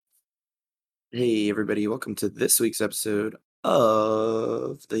Hey everybody, welcome to this week's episode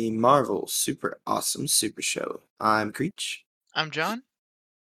of the Marvel Super Awesome Super Show. I'm Creech, I'm John.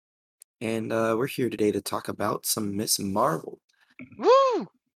 and we're here today to talk about some Miss Marvel. Woo!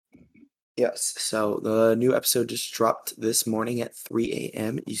 Yes, so the new episode just dropped this morning at 3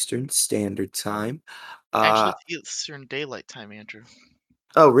 a.m. Eastern Standard Time. Actually, Uh, it's Eastern Daylight Time, Andrew.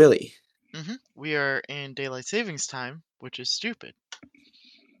 oh really? We are in Daylight Savings Time, which is stupid.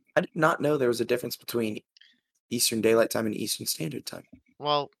 I did not know there was a difference between Eastern Daylight Time and Eastern Standard Time.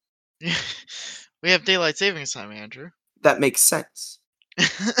 Well, we have Daylight Savings Time, Andrew. That makes sense.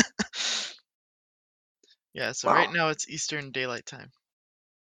 Yeah, so right Wow. now it's Eastern Daylight Time.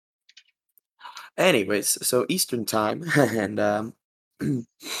 Anyways, so Eastern Time, and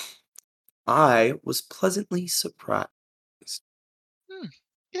I was pleasantly surprised. Hmm,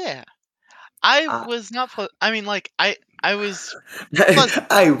 yeah. I Uh, was not I mean, I was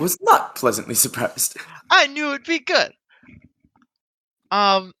pleasant. I was not pleasantly surprised. I knew it'd be good.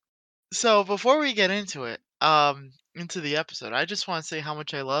 Um, so before we get into it, into the episode, I just want to say how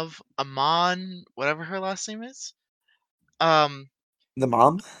much I love Amon, whatever her last name is. Um, The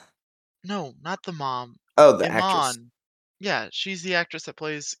mom? No, not the mom. Oh, the actress. Iman. Yeah, she's the actress that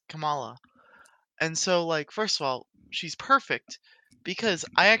plays Kamala. And so, like, first of all, she's perfect because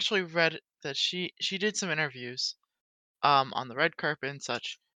I actually read that she did some interviews on the red carpet and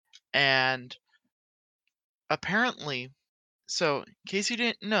such, and apparently, so in case you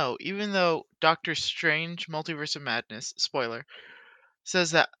didn't know, even though Doctor Strange Multiverse of Madness, spoiler,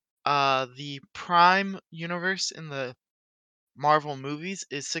 says that the prime universe in the Marvel movies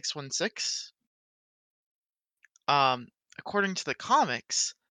is 616, um according to the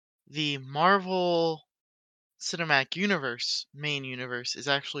comics, the Marvel Cinematic Universe main universe is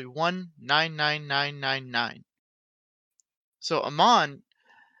actually 199999. So Amon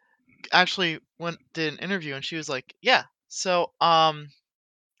actually did an interview and she was like, "Yeah, so I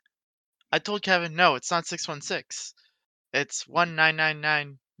told Kevin no, it's not 616. It's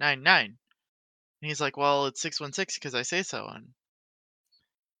 199999." And he's like, "Well, it's 616 because I say so." And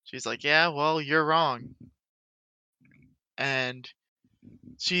she's like, "Yeah, well, you're wrong." And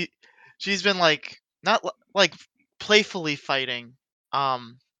she she's been like not like playfully fighting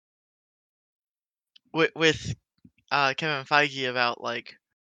um with Kevin Feige about like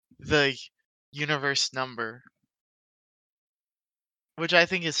the universe number, which I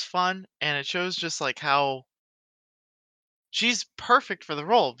think is fun, and it shows just like how she's perfect for the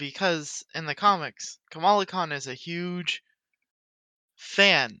role because in the comics, Kamala Khan is a huge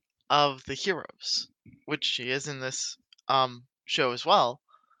fan of the heroes, which she is in this show as well.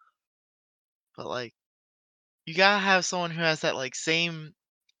 But like, you gotta have someone who has that like same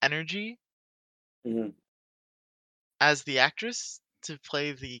energy Mhm. as the actress to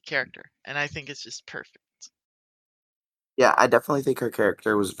play the character, and I think it's just perfect. Yeah, I definitely think her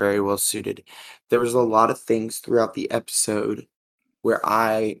character was very well suited. There was a lot of things throughout the episode where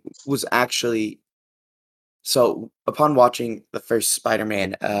I was actually so upon watching the first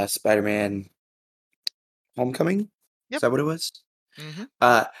Spider-Man, Spider-Man Homecoming? Is Yep. that what it was? hmm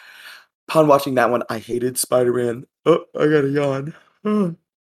Uh, upon watching that one, I hated Spider-Man. Oh, I got a yawn.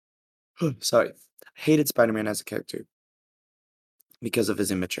 Sorry. I hated Spider-Man as a character because of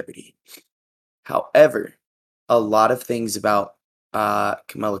his immaturity. However, a lot of things about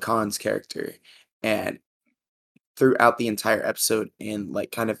Kamala Khan's character and throughout the entire episode and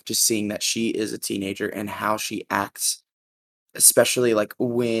like kind of just seeing that she is a teenager and how she acts, especially like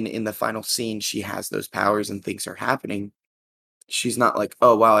when in the final scene she has those powers and things are happening. She's not like,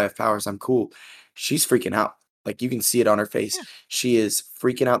 "Oh, wow, I have powers, I'm cool." She's freaking out. Like, you can see it on her face. Yeah. She is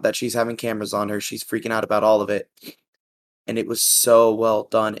freaking out that she's having cameras on her, she's freaking out about all of it, and it was so well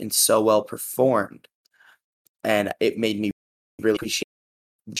done and so well performed, and it made me really appreciate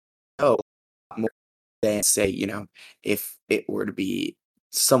the show more than, say, if it were to be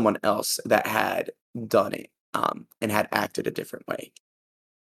someone else that had done it, and had acted a different way.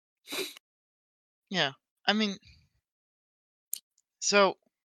 Yeah. I mean, so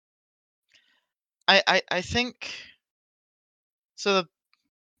I think so.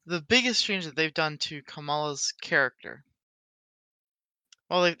 The biggest change that they've done to Kamala's character,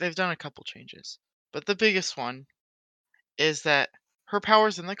 well, they've done a couple changes, but the biggest one is that her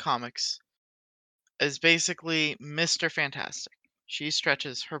powers in the comics is basically Mr. Fantastic. She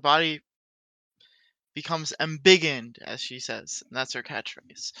stretches, her body becomes embiggened, as she says, and that's her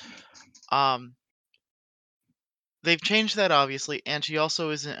catchphrase. Um, they've changed that obviously, and she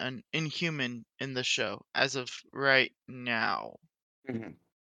also isn't an inhuman in the show as of right now. Mhm.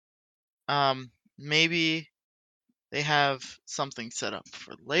 Maybe they have something set up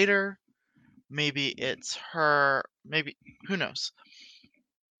for later, maybe it's her, maybe who knows.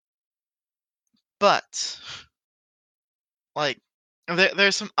 But like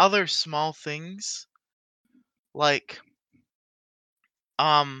there's some other small things like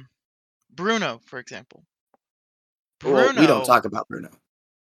um Bruno, for example. Well, we don't Bruno, talk about Bruno.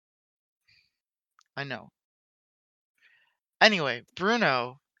 I know. Anyway,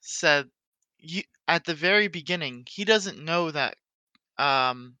 Bruno said at the very beginning, he doesn't know that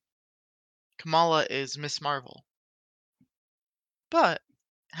um Kamala is Miss Marvel. But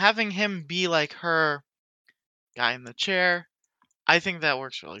having him be like her guy in the chair, I think that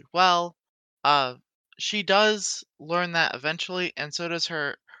works really well. Uh, she does learn that eventually, and so does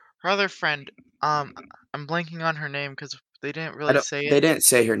her other friend. Um, I'm blanking on her name because they didn't I really don't. say They it. didn't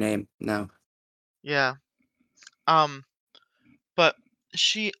say her name. No. Yeah. Um, but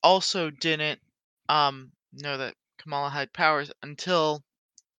she also didn't know that Kamala had powers until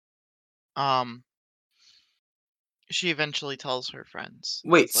um she eventually tells her friends.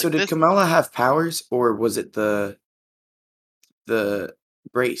 Wait. It's So like did this. Kamala have powers, or was it the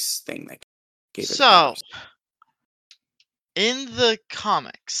brace thing that gave her the So powers? in the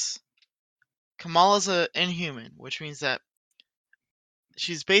comics, Kamala's a inhuman, which means that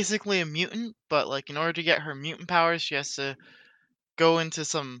she's basically a mutant, but like in order to get her mutant powers, she has to go into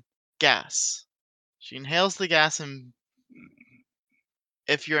some gas. She inhales the gas, and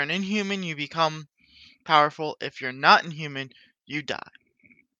if you're an inhuman, you become powerful. If you're not inhuman, you die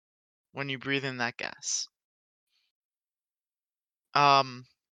when you breathe in that gas. Um,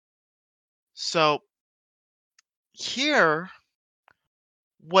 so here,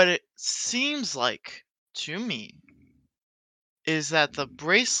 what it seems like to me is that the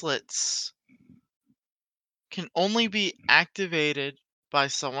bracelets can only be activated by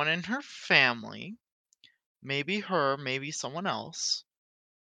someone in her family, maybe her, maybe someone else.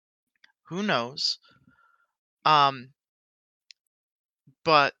 Who knows? Um,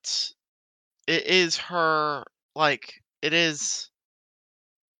 but it is her, like, it is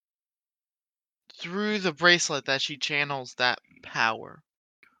through the bracelet that she channels that power.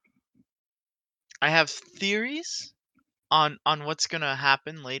 I have theories on what's gonna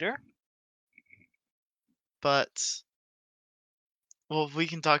happen later, but well, we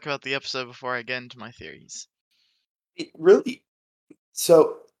can talk about the episode before I get into my theories. It really.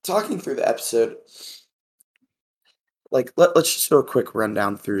 So talking through the episode, like let's just do a quick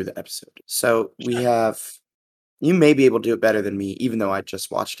rundown through the episode. So we Sure. have. You may be able to do it better than me, even though I just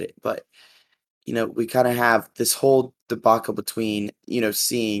watched it. But we kind of have this whole debacle between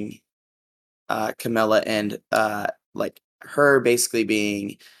seeing Camilla and like her basically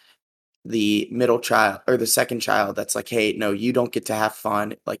being the middle child or the second child that's like, hey, no, you don't get to have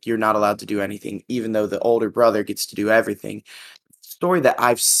fun. Like, you're not allowed to do anything, even though the older brother gets to do everything. Story that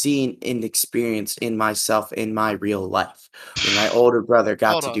I've seen and experienced in myself in my real life, where my older brother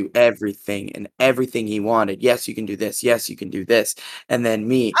got Hold to on. do everything and everything he wanted. Yes, you can do this. Yes, you can do this. And then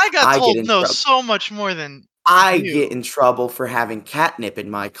me, I got I get told in no trouble. so much more than I get you. in trouble for having catnip in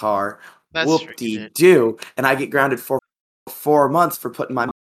my car. That's true, you did. Whoop-de-doo. And I get grounded for 4 months for putting my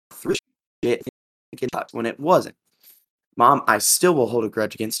mouth through shit thinking when it wasn't. Mom, I still will hold a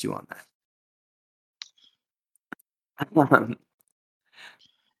grudge against you on that.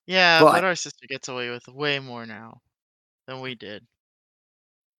 Yeah, but But our sister gets away with way more now than we did.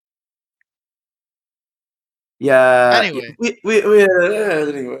 yeah, Anyway,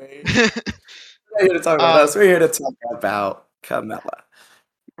 anyway, we're not here to talk about um, us. We're here to talk about Camilla.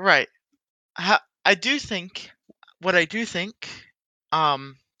 right. I do think what I do think,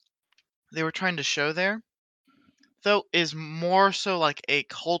 um, they were trying to show there, though, is more so like a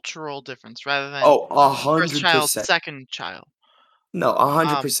cultural difference rather than Oh, a first hundred child, percent. second child. No, a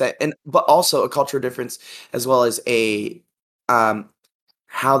hundred Um, percent. And but also a cultural difference as well as a um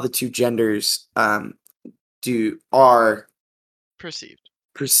how the two genders do are perceived.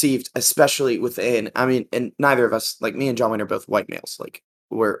 perceived, especially within. I mean, and neither of us, like me and John Wayne, are both white males. Like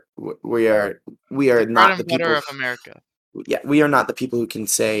we are The bread not and the butter people. of America. Yeah, we are not the people who can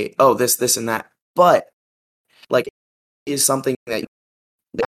say, oh, this, and that. But like, is something that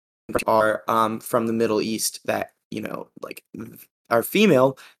are from the Middle East that like are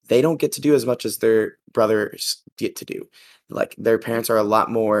female. They don't get to do as much as their brothers get to do. Like their Mhm. parents are a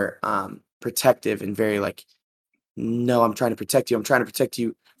lot more protective and very like, no, I'm trying to protect you. I'm trying to protect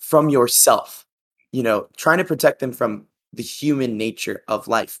you from yourself. Trying to protect them from the human nature of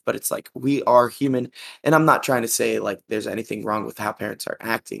life. But it's like we are human, and I'm not trying to say like there's anything wrong with how parents are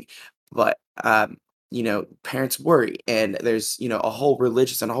acting, but parents worry, and there's a whole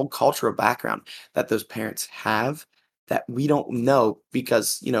religious and a whole cultural background that those parents have that we don't know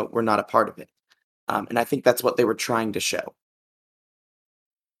because we're not a part of it. And I think that's what they were trying to show.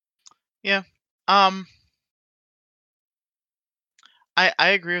 Yeah. Um, I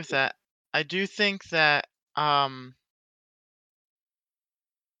agree with that. I do think that um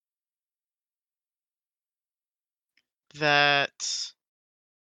that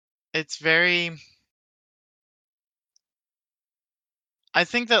it's very I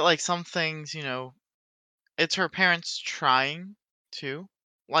think that like some things, it's her parents trying to.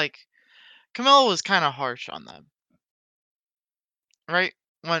 Like Camilla was kind of harsh on them, right?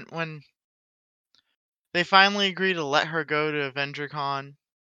 When they finally agreed to let her go to AvengerCon,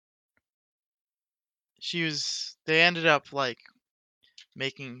 they ended up like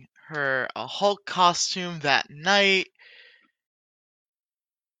making her a Hulk costume that night,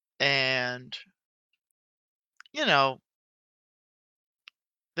 and you know,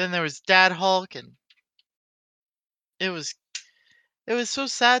 then there was Dad Hulk, and it was it was so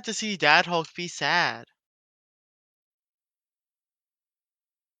sad to see Dad Hulk be sad.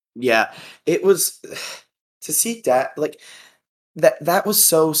 Yeah, it was to see that like that was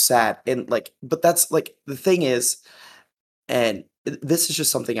so sad and like but that's like the thing is and this is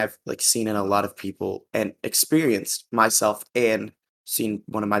just something I've like seen in a lot of people and experienced myself and seen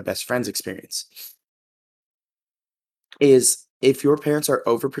one of my best friends experience is if your parents are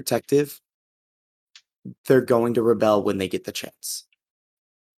overprotective, they're going to rebel when they get the chance.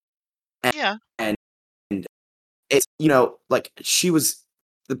 Yeah, And it's, like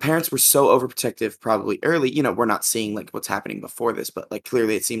the parents were so overprotective probably early, we're not seeing like what's happening before this, but like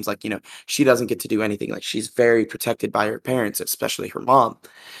clearly it seems like, she doesn't get to do anything. Like she's very protected by her parents, especially her mom.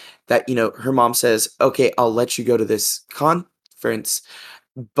 That, her mom says, okay, I'll let you go to this conference,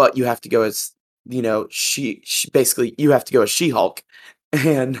 but you have to go as, she basically you have to go as She-Hulk.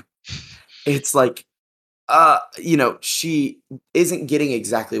 And it's like she isn't getting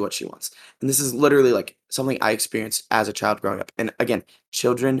exactly what she wants. And this is literally like something I experienced as a child growing up. And again,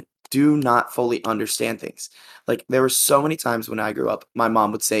 children do not fully understand things. Like there were so many times when I grew up, my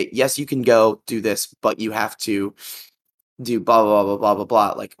mom would say, "Yes, you can go do this, but you have to do blah blah blah blah blah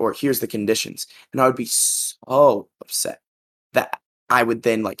blah." Like, or here's the conditions. And I would be so upset that I would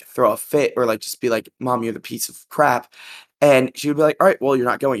then like throw a fit or like just be like, "Mom, you're the piece of crap." And she would be like, "All right, well, you're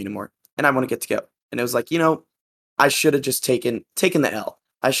not going anymore." And I want to get to go. And it was like, I should have just taken the L.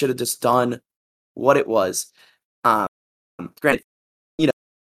 I should have just done what it was. Um, Granted, you know,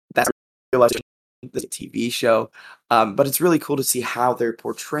 that's real life, the TV show, but it's really cool to see how they're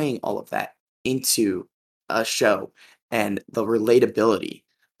portraying all of that into a show and the relatability.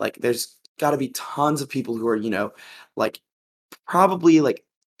 Like, there's got to be tons of people who are, like probably like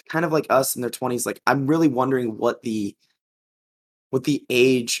kind of like us in their 20s. Like, I'm really wondering what the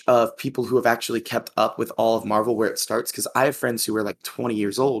age of people who have actually kept up with all of Marvel where it starts, because I have friends who are, like, 20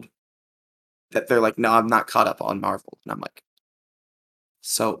 years old that they're like, "No, I'm not caught up on Marvel." And I'm like,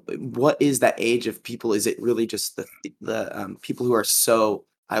 "So, what is that age of people? Is it really just the people who are so,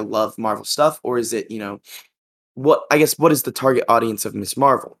 'I love Marvel stuff,' or is it, what is the target audience of Miss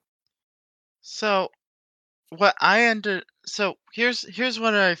Marvel?" so here's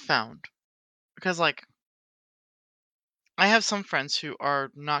what I found, because like I have some friends who are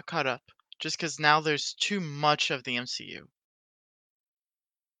not caught up just because now there's too much of the MCU.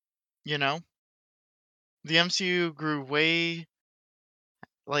 You know, the MCU grew way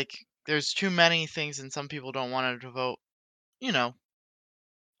there's too many things, and some people don't want to devote you know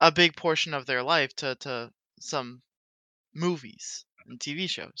a big portion of their life to some movies and TV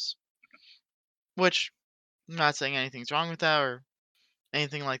shows. Which I'm not saying anything's wrong with that or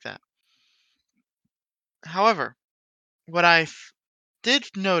anything like that. However, what did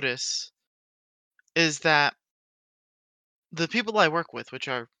notice is that the people I work with, which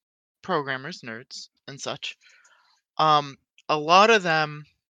are programmers, nerds, and such, um, a lot of them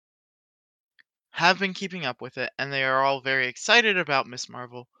have been keeping up with it, and they are all very excited about Miss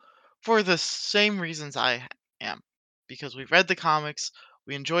Marvel for the same reasons am. Because we've read the comics,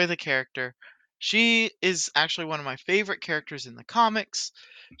 we enjoy the character. She is actually one of my favorite characters in the comics.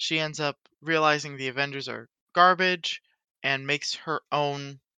 She ends up realizing the Avengers are garbage and makes her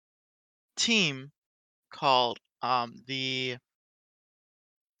own team called the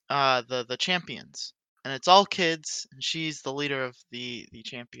champions, and it's all kids, and she's the leader of the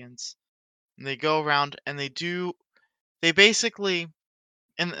champions. And they go around and they basically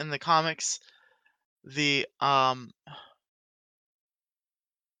in the comics the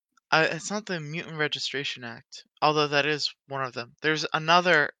it's not the Mutant Registration Act, although that is one of them. There's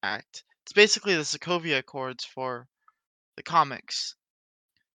another act. It's basically the Sokovia Accords for the comics.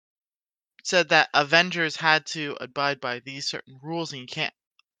 It said that Avengers had to abide by these certain rules, and you can't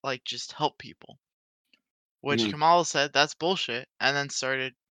like just help people. which Mhm. Kamala said that's bullshit, and then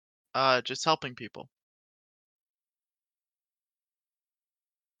started just helping people.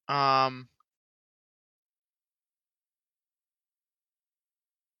 Um,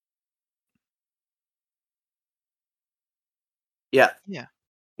 Yeah. yeah,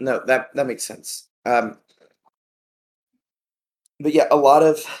 No, that makes sense. But yeah, a lot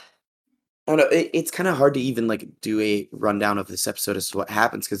of I don't know, it's kinda hard to even, like, do a rundown of this episode as to what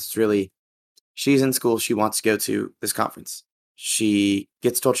happens because it's really she's in school, she wants to go to this conference. She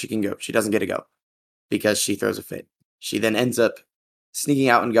gets told she can go, she doesn't get to go because she throws a fit. She then ends up sneaking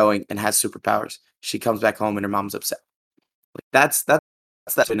out and going and has superpowers. She comes back home and her mom's upset. Like, that's that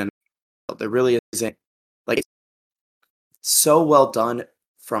in a nutshell. There really isn't like, it's so well done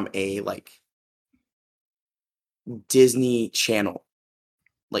from a, like, Disney Channel,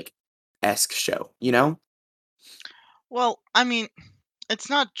 like, esque show, you know? well, I mean, it's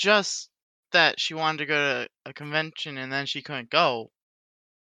not just that she wanted to go to a convention and then she couldn't go.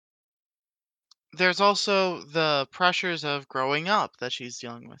 There's also the pressures of growing up that she's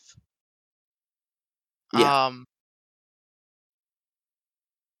dealing with. Yeah, Um,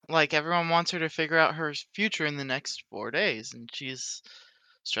 like everyone wants her to figure out her future in the next 4 days, and she's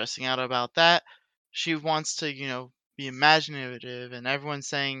stressing out about that. She wants to, be imaginative, and everyone's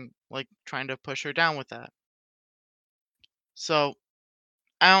saying, like, trying to push her down with that. So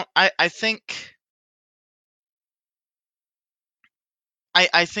I don't. I think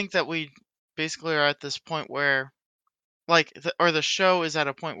I think that we basically are at this point where, like, the show is at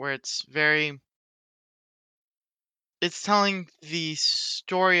a point where it's telling the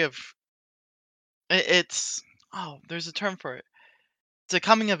story of it's there's a term for it. It's a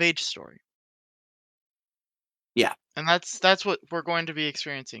coming of age story. yeah, And that's what we're going to be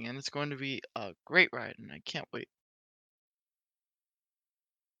experiencing, and it's going to be a great ride, and I can't wait.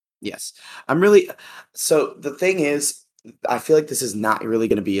 yes. I'm really so the thing is, I feel like this is not really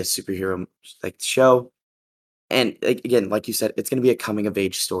gonna be a superhero, like, show. And, like, again, like you said, it's gonna be a coming of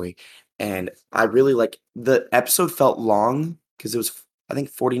age story, and I really like the episode felt long because it was I think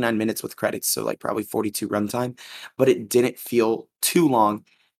 49 minutes with credits, so, like, probably 42 runtime, but it didn't feel too long,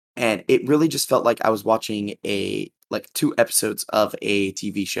 and it really just felt like I was watching a like, 2 episodes of a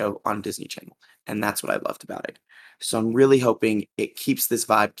TV show on Disney Channel, and that's what I loved about it. So I'm really hoping it keeps this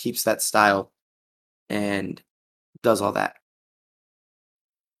vibe, keeps that style, and does all that.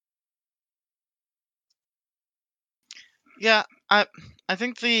 Yeah, I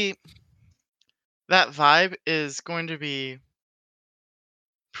think the that vibe is going to be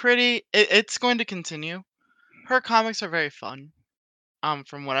it's going to continue. Her comics are very fun,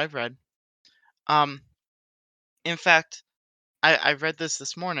 from what I've read. Um, in fact, I read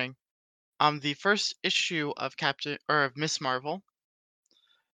this morning. The first issue of Captain or of Miss Marvel,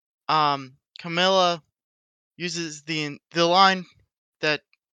 Camilla uses the line that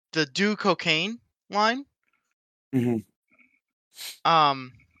the do cocaine line. Mhm.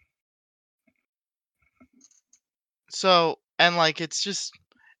 Um, so and like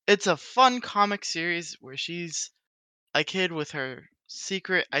it's a fun comic series where she's a kid with her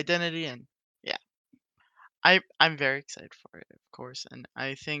secret identity, and yeah, I'm very excited for it, of course, and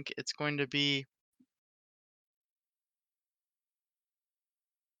I think it's going to be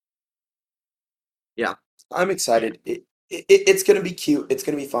Yeah, I'm yeah. excited. It's gonna be cute. It's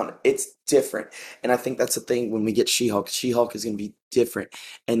gonna be fun. It's different, and I think that's the thing when we get She-Hulk. She-Hulk is gonna be different,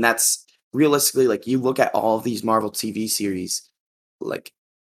 and that's realistically like you look at all of these Marvel TV series, like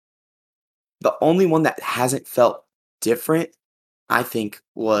the only one that hasn't felt different, I think,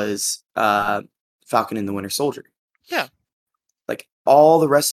 was Falcon and the Winter Soldier. Yeah, Like all the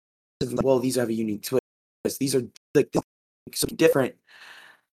rest of them, well, these have a unique twist. These are like so different.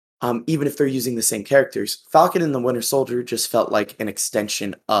 Even if they're using the same characters, Falcon and the Winter Soldier just felt like an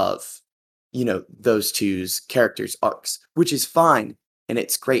extension of, those two's characters' arcs, which is fine and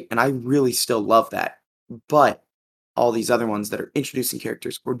it's great, and I really still love that. But all these other ones that are introducing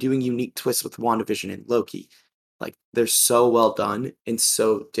characters or doing unique twists with WandaVision and Loki, like they're so well done and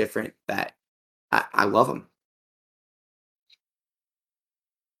so different that I love them.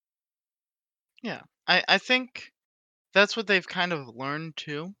 yeah. I think that's what they've kind of learned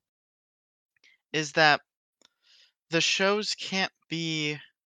too, is that the shows can't be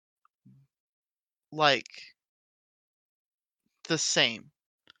like the same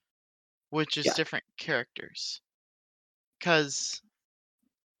with just Yeah, different characters. Because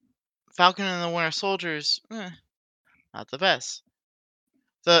Falcon and the Winter Soldiers, not the best.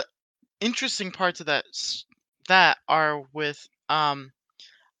 The interesting parts of that are with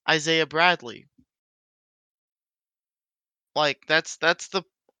Isaiah Bradley. Like that's the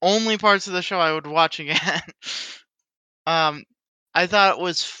only parts of the show I would watch again. um, I thought it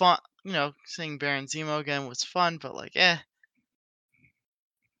was fun. Seeing Baron Zemo again was fun, but like, eh,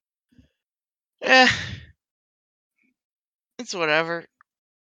 it's whatever.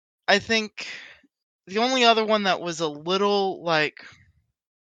 I think the only other one that was a little like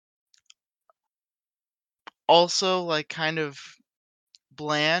also like kind of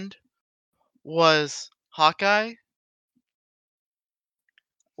bland was Hawkeye.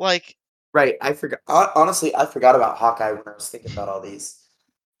 Like, Right, I forgot honestly, I forgot about Hawkeye when I was thinking about all these.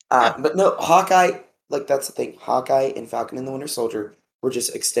 yeah, But no, Hawkeye, like, that's the thing, Hawkeye and Falcon and the Winter Soldier were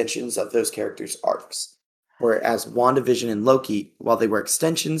just extensions of those characters' arcs. Whereas WandaVision and Loki, while they were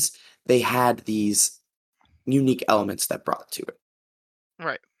extensions, they had these unique elements that brought to it.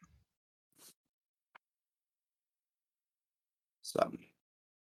 right. So,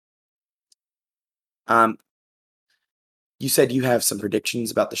 um, you said you have some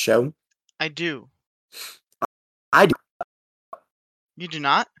predictions about the show. I do. I do. You do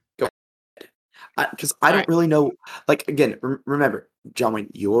not? Go because I All don't right. really know. Like again, remember, John Wayne,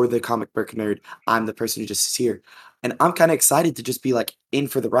 you're the comic book nerd. I'm the person who just is here, and I'm kind of excited to just be like in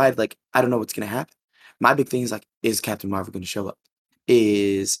for the ride. Like I don't know what's gonna happen. My big thing is like, is Captain Marvel gonna show up?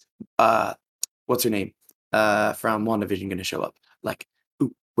 Is uh, what's her name? From WandaVision gonna show up? Like,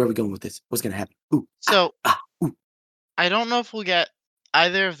 ooh, where are we going with this? What's gonna happen? Ooh, So ooh. I don't know if we'll get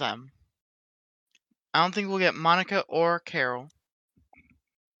either of them. I don't think we'll get Monica or Carol.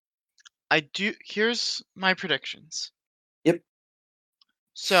 I do. Here's my predictions. Yep.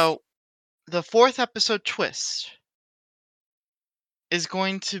 So the fourth episode twist is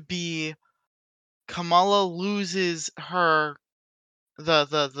going to be Kamala loses her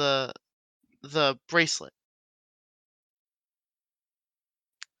the bracelet.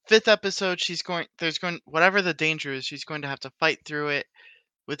 Fifth episode, there's going whatever the danger is, she's going to have to fight through it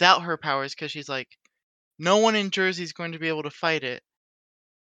without her powers because she's like, no one in Jersey is going to be able to fight it.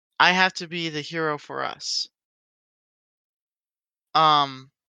 I have to be the hero for us.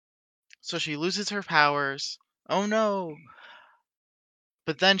 Um, so she loses her powers. Oh no!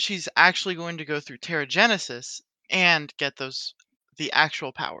 But then she's actually going to go through Terrigenesis and get the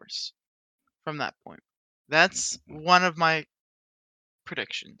actual powers from that point. That's one of my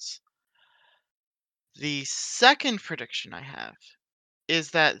predictions. The second prediction I have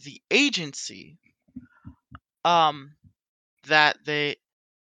is that the agency um that they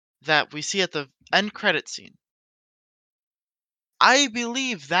that we see at the end credit scene, I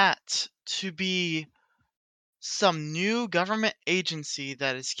believe that to be some new government agency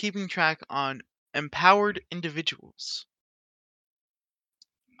that is keeping track on empowered individuals.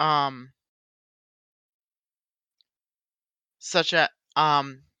 Um such as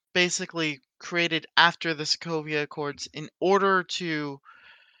basically created after the Sokovia Accords in order to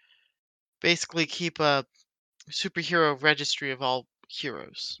basically keep a superhero registry of all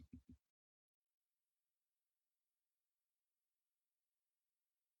heroes.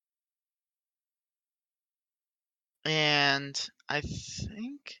 And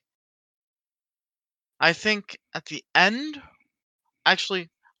I think at the end, actually,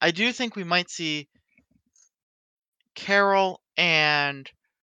 I do think we might see Carol and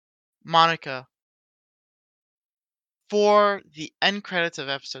Monica for the end credits of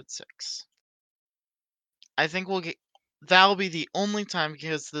episode 6. I think that'll be the only time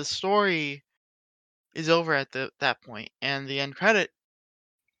because the story is over at that point and the end credit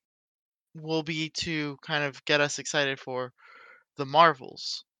will be to kind of get us excited for the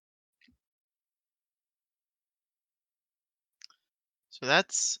Marvels. So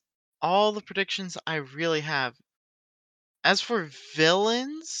that's all the predictions I really have. As for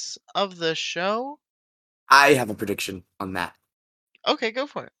villains of the show, I have a prediction on that. okay, go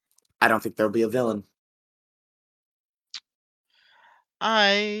for it. I don't think there'll be a villain.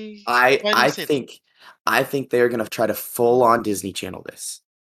 I I Why do you I say that? think I think they're gonna try to full on Disney Channel this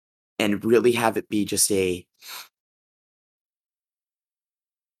and really have it be just a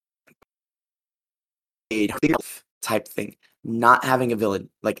type thing, not having a villain.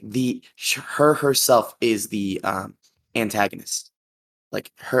 Like her herself is the antagonist.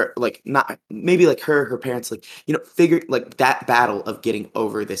 Like her, like not maybe like her parents, like figure like that battle of getting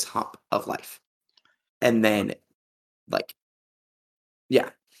over this hump of life, and then like yeah,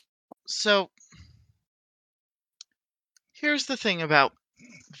 So here's the thing about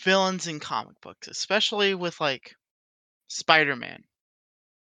villains in comic books, especially with like Spider-Man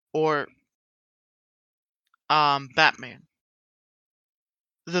or Batman.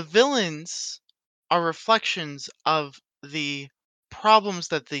 The villains are reflections of the problems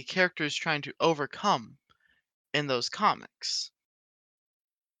that the character is trying to overcome in those comics.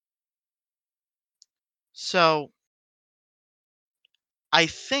 So I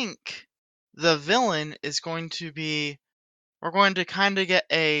think the villain is going to be we're going to kind of get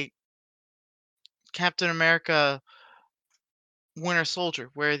a Captain America Winter Soldier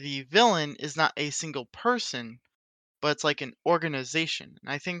where the villain is not a single person, but it's like an organization.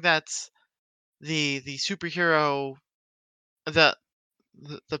 And I think that's the superhero the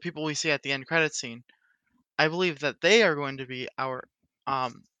the people we see at the end credit scene. I believe that they are going to be our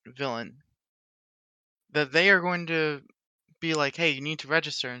villain. That they are going to be like, "Hey, you need to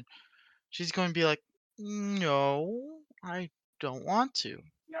register." And she's going to be like, "No, I don't want to.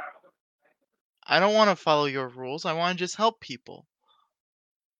 I don't want to follow your rules. I want to just help people."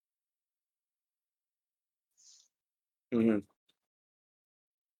 Mhm.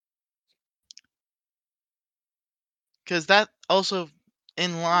 Because that also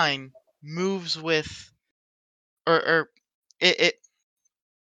in line moves with or it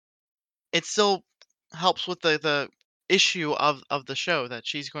it still helps with the issue of the show that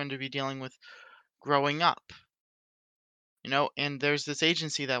she's going to be dealing with growing up, and there's this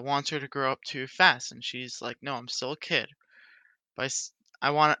agency that wants her to grow up too fast, and she's like, "No, I'm still a kid. But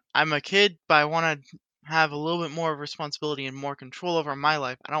I'm a kid, but I want to have a little bit more responsibility and more control over my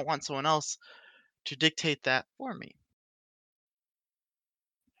life. I don't want someone else to dictate that for me."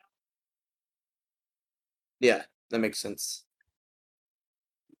 Yeah, that makes sense.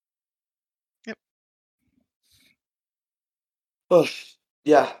 Yep. Oh,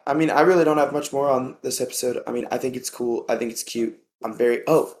 yeah. I mean, I really don't have much more on this episode. I mean, I think it's cool. I think it's cute.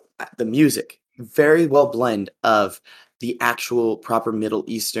 The music. Very well blend of the actual proper Middle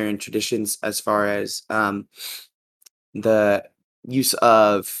Eastern traditions as far as the use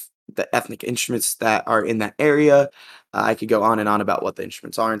of the ethnic instruments that are in that area. I could go on and on about what the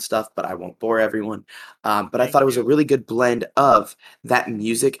instruments are and stuff, but I won't bore everyone. But I Thank thought it was a you. really good blend of that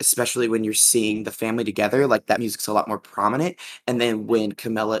music, especially when you're seeing the family together. Like that music's a lot more prominent. And then when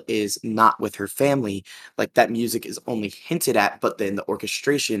Camilla is not with her family, like that music is only hinted at, but then the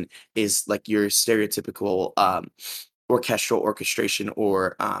orchestration is like your stereotypical orchestral orchestration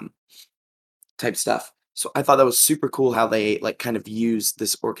or type stuff. So I thought that was super cool how they like kind of use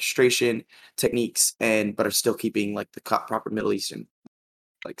this orchestration techniques and but are still keeping like the proper Middle Eastern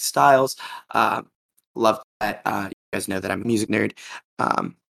like styles. Um, love that. You guys know that I'm a music nerd.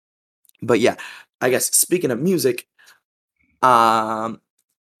 Um, but yeah, I guess speaking of music, um,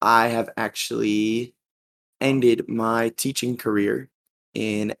 I have actually ended my teaching career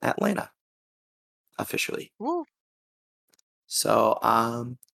in Atlanta officially. Woo. So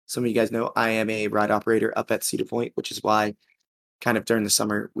some of you guys know I am a ride operator up at Cedar Point, which is why kind of during the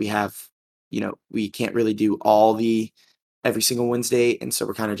summer we have we can't really do all the every single Wednesday, and so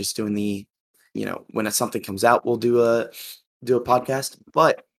we're kind of just doing the when something comes out we'll do a podcast.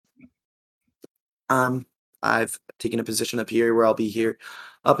 But um I've taken a position up here where I'll be here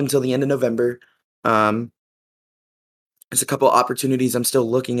up until the end of November. um there's a couple opportunities I'm still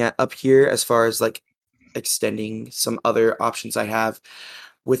looking at up here as far as like extending some other options I have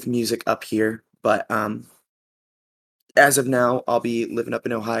with music up here, but as of now, I'll be living up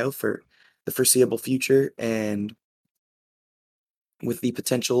in Ohio for the foreseeable future and with the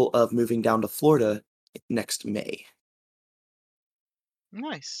potential of moving down to Florida next May.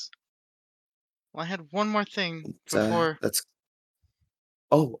 Nice. Well, I had one more thing So before. that's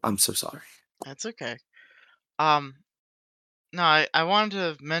oh, I'm so sorry. That's okay. Um, no, I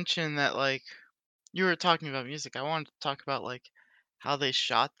wanted to mention that like you were talking about music. I wanted to talk about like how they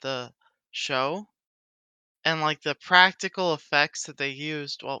shot the show and like the practical effects that they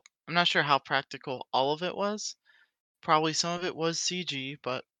used. Well, I'm not sure how practical all of it was. Probably some of it was CG,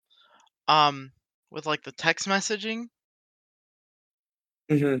 but um with like the text messaging,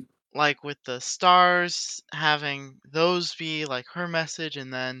 Mhm. like with the stars having those be like her message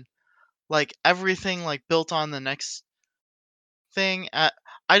and then like everything like built on the next thing. I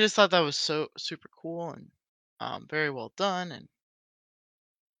just thought that was so super cool and very well done, and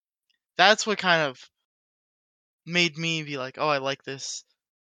that's what kind of made me be like, oh, I like this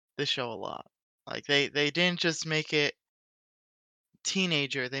show a lot. Like they didn't just make it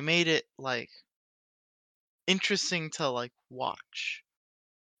teenager; they made it like interesting to like watch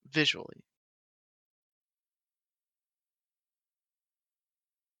visually.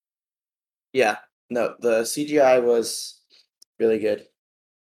 Yeah. No, the CGI was really good.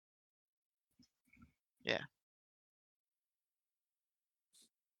 Yeah.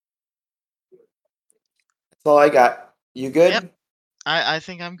 That's all I got. You Yep. good? I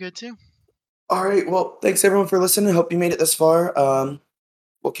think I'm good too. All right. Well, thanks everyone for listening. Hope you made it this far.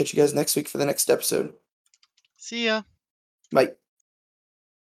 We'll catch you guys next week for the next episode. See ya. Bye.